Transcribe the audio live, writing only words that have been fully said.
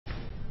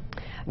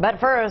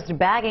But first,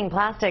 bagging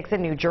plastics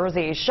in New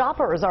Jersey.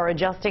 Shoppers are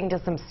adjusting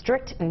to some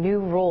strict new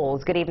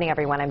rules. Good evening,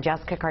 everyone. I'm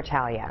Jessica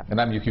Cartalia. And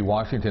I'm Yuki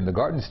Washington. The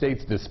Garden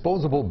State's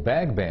disposable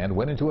bag ban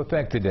went into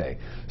effect today.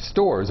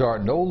 Stores are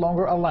no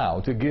longer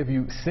allowed to give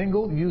you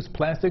single-use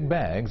plastic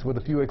bags with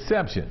a few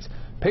exceptions.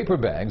 Paper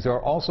bags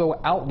are also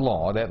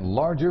outlawed at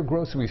larger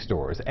grocery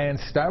stores, and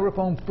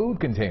styrofoam food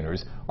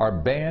containers are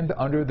banned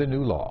under the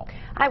new law.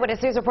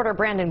 Eyewitness News reporter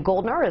Brandon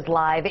Goldner is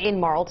live in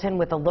Marlton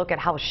with a look at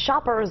how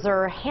shoppers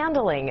are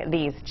handling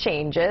these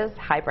changes.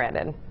 Hi,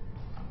 Brandon.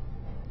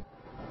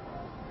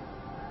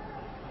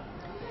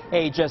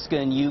 Hey, Jessica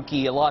and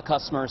Yuki. A lot of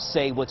customers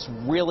say what's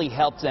really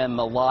helped them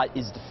a lot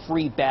is the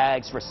free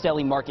bags.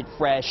 Rastelli Market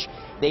Fresh,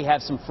 they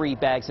have some free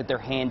bags that they're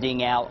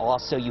handing out.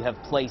 Also, you have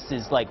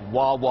places like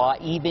Wawa,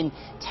 even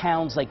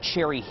towns like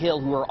Cherry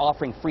Hill who are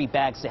offering free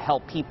bags to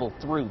help people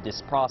through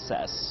this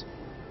process.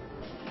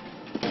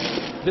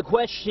 The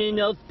question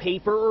of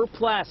paper or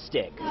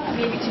plastic.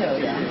 Maybe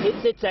two, yeah.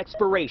 Hits its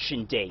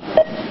expiration date.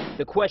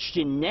 The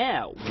question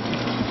now,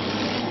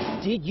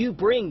 did you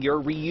bring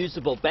your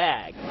reusable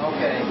bag?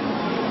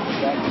 Okay.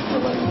 Thank you for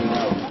letting me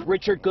know.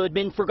 Richard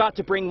Goodman forgot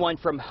to bring one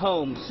from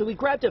home, so he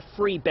grabbed a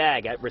free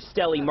bag at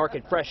Rastelli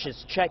Market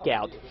Fresh's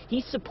checkout.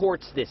 He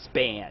supports this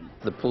ban.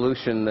 The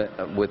pollution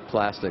with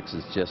plastics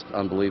is just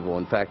unbelievable.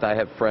 In fact, I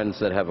have friends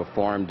that have a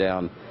farm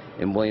down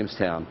in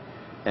Williamstown,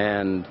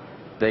 and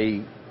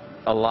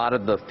a lot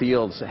of the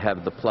fields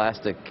have the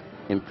plastic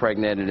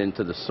impregnated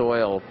into the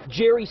soil.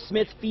 Jerry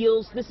Smith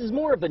feels this is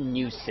more of a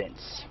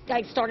nuisance.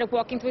 I started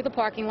walking through the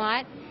parking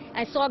lot.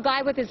 I saw a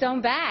guy with his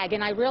own bag,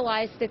 and I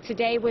realized that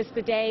today was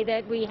the day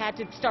that we had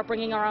to start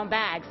bringing our own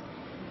bags.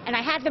 And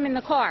I had them in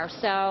the car,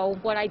 so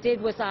what I did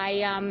was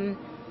I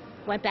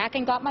went back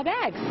and got my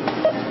bags.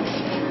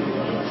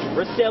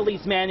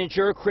 Rastelli's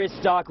manager, Chris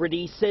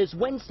Dougherty, says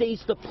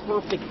Wednesday's the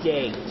perfect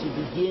day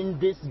to begin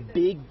this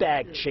big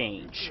bag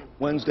change.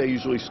 Wednesday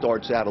usually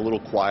starts out a little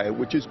quiet,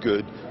 which is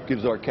good.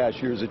 Gives our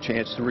cashiers a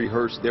chance to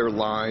rehearse their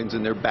lines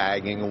and their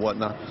bagging and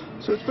whatnot.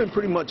 So it's been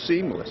pretty much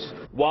seamless.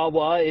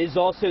 Wawa is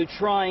also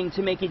trying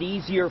to make it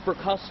easier for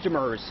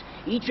customers.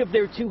 Each of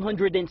their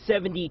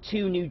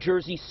 272 New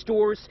Jersey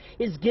stores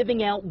is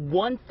giving out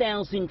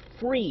 1,000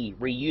 free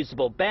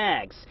reusable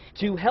bags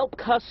to help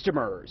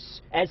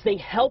customers as they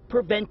help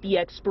prevent the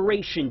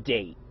expiration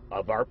date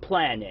of our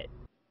planet.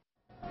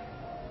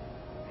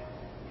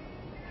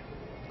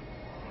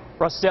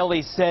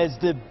 Rastelli says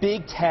the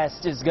big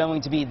test is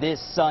going to be this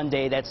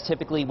Sunday. That's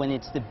typically when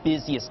it's the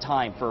busiest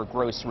time for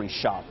grocery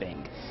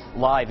shopping.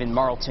 Live in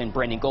Marlton,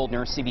 Brandon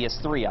Goldner,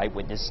 CBS 3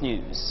 Eyewitness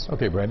News.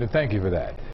 Okay, Brandon, thank you for that.